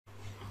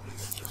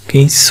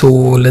Okay, so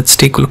let's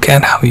take a look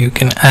at how you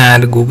can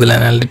add Google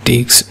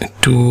Analytics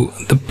to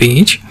the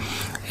page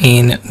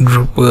in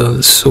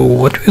Drupal. So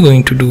what we're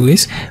going to do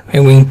is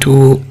we're going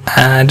to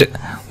add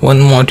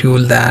one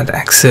module that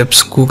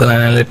accepts Google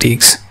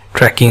Analytics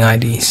tracking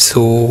ID.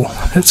 So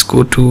let's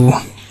go to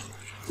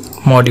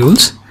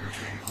modules,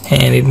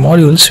 and in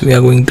modules we are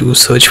going to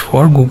search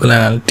for Google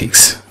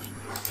Analytics.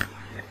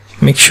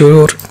 Make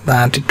sure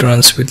that it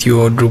runs with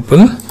your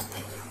Drupal.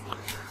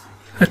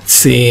 Let's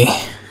say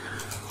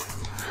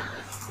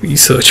we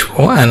search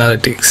for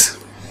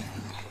analytics.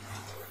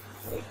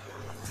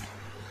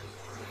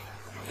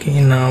 Okay,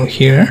 now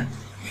here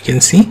you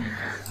can see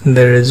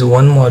there is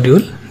one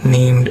module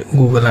named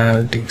Google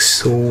Analytics.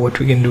 So what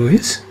we can do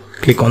is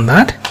click on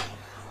that.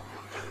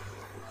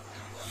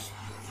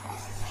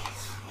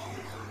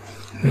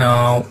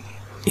 Now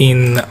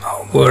in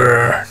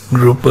our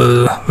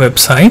Drupal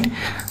website,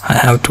 I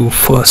have to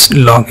first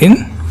log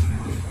in.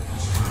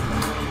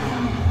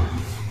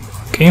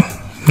 Okay,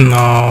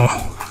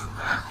 now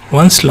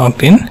once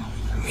logged in,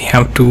 we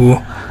have to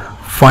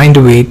find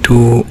a way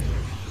to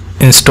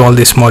install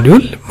this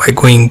module by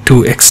going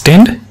to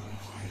extend,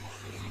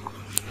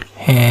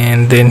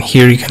 and then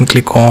here you can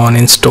click on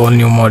install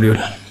new module.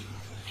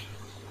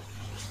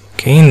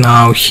 Okay,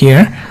 now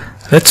here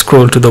let's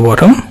scroll to the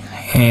bottom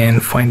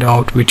and find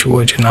out which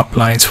version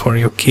applies for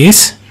your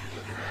case.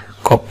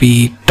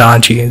 Copy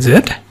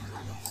tar.jz,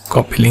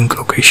 copy link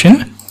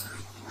location,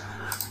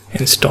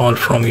 install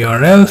from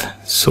URL.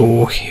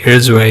 So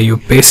here's where you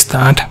paste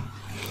that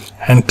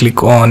and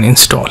click on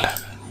install.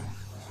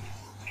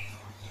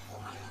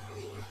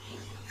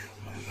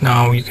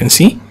 Now you can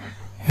see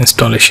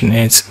installation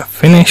is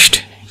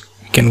finished.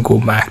 You can go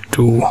back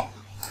to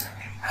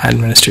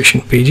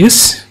administration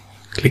pages,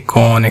 click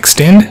on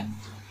extend.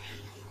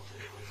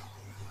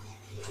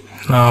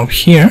 Now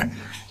here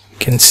you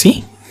can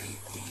see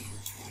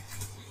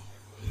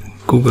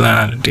Google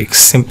Analytics.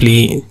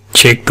 Simply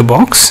check the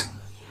box,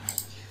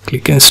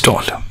 click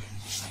install.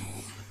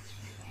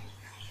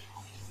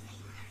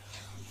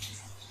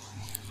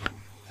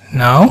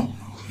 Now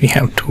we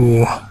have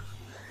to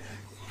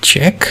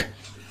check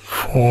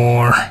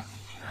for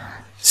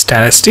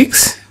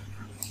statistics.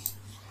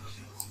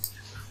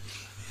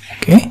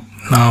 Okay,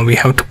 now we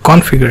have to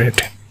configure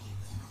it.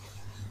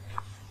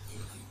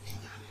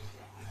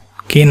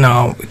 Okay,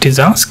 now it is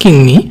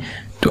asking me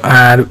to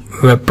add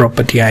web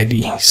property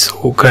ID.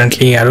 So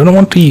currently I don't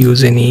want to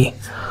use any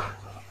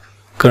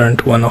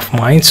current one of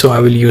mine, so I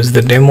will use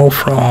the demo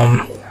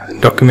from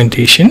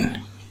documentation.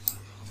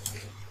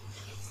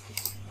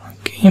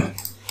 Okay,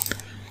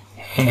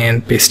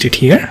 and paste it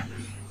here.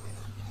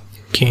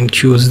 You can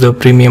choose the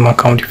premium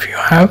account if you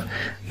have,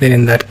 then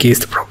in that case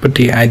the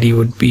property ID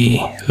would be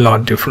a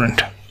lot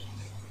different.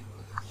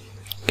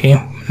 Okay,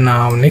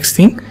 now next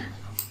thing,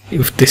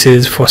 if this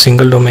is for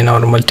single domain or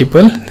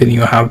multiple, then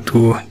you have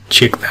to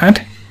check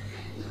that.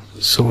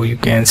 So you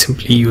can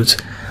simply use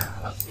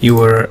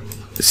your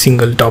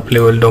single top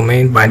level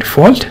domain by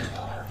default.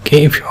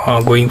 Okay, if you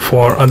are going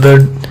for other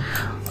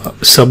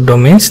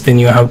subdomains, then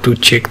you have to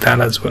check that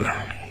as well.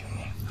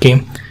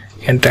 Okay,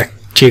 and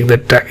check the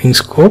tracking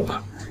scope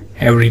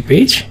every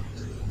page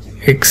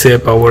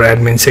except our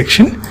admin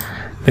section.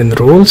 Then the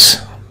roles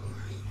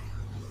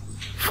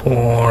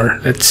for,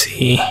 let's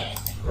see,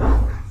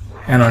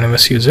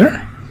 anonymous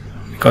user,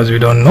 because we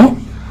don't know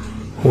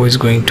who is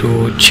going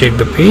to check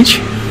the page.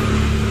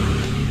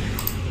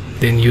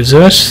 Then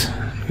users,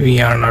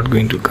 we are not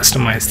going to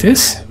customize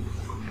this.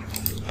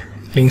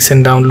 Links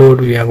and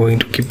download, we are going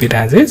to keep it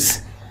as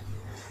is.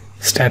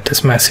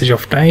 Status message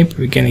of type,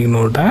 we can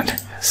ignore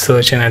that.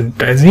 Search and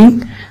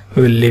advertising,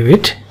 we will leave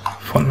it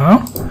for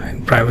now.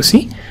 And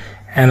privacy,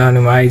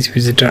 anonymize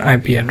visitor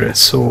IP address,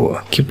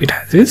 so keep it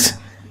as is.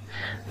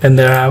 Then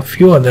there are a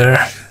few other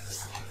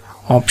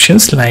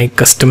options like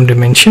custom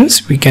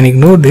dimensions. We can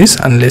ignore this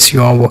unless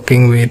you are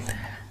working with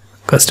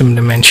custom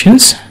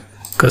dimensions.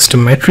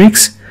 Custom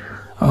metrics,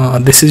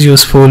 this is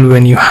useful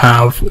when you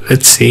have,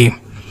 let's say,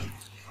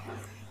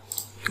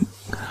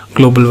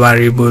 global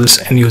variables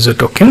and user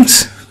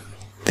tokens.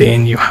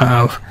 Then you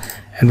have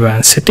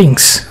advanced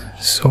settings,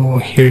 so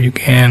here you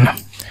can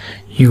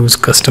use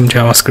custom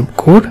JavaScript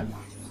code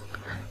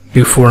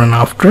before and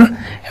after,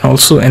 and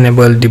also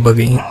enable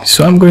debugging.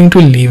 So I'm going to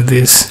leave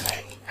this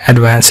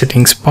advanced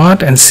settings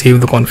part and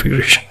save the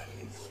configuration.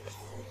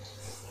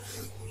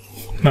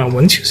 Now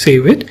once you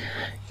save it,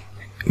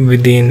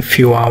 within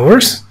few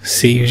hours,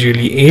 say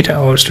usually 8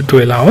 hours to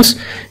 12 hours,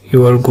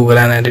 your Google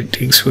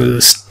Analytics will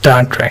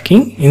start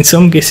tracking. In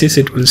some cases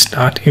it will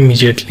start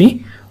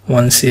immediately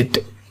once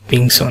it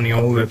pings on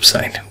your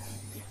website.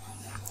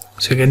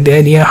 So you get the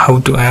idea how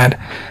to add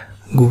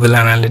Google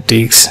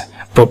Analytics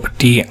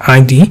property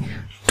ID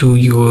to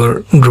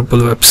your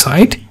Drupal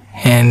website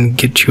and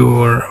get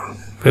your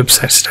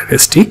website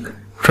statistic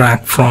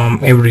tracked from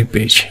every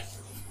page.